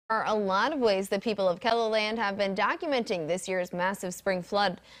There are a lot of ways that people of KELOLAND have been documenting this year's massive spring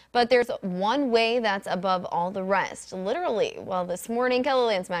flood, but there's one way that's above all the rest, literally. Well, this morning,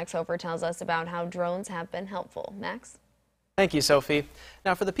 KELOLAND's Max Hofer tells us about how drones have been helpful. Max? Thank you, Sophie.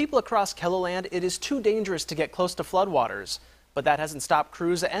 Now, for the people across KELOLAND, it is too dangerous to get close to floodwaters, but that hasn't stopped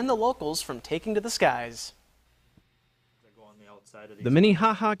crews and the locals from taking to the skies. The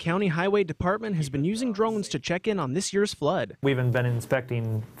Minnehaha County Highway Department has been using drones to check in on this year's flood. We've been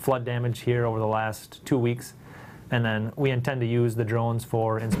inspecting flood damage here over the last 2 weeks, and then we intend to use the drones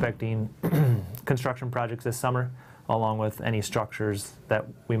for inspecting construction projects this summer, along with any structures that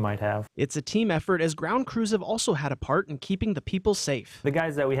we might have. It's a team effort as ground crews have also had a part in keeping the people safe. The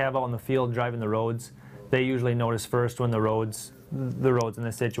guys that we have out in the field driving the roads, they usually notice first when the roads in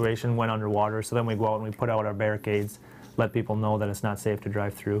this situation went underwater, so then we go out and we put out our barricades, let people know that it's not safe to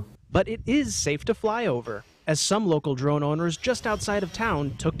drive through. But it is safe to fly over, as some local drone owners just outside of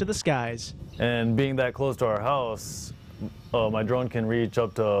town took to the skies. And being that close to our house, my drone can reach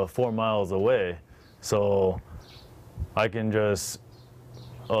up to 4 miles away. So I can just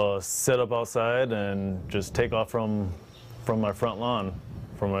sit up outside and just take off from my front lawn,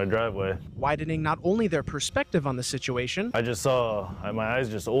 from my driveway. Widening not only their perspective on the situation. I just saw, my eyes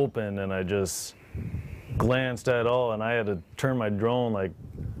just opened and I just glanced at all, and I had to turn my drone like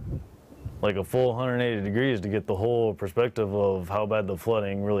a full 180 degrees to get the whole perspective of how bad the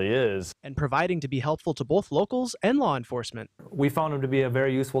flooding really is. And providing to be helpful to both locals and law enforcement. We found them to be a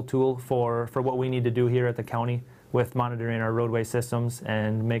very useful tool for what we need to do here at the county with monitoring our roadway systems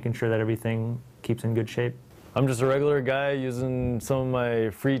and making sure that everything keeps in good shape. I'm just a regular guy using some of my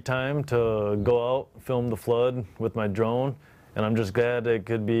free time to go out, film the flood with my drone, and I'm just glad it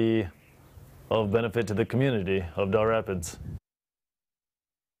could be of benefit to the community of Dell Rapids.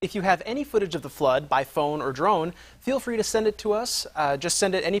 If you have any footage of the flood by phone or drone, feel free to send it to us. Just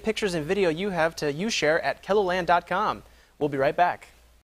send it any pictures and video you have to ushare@keloland.com. We'll be right back.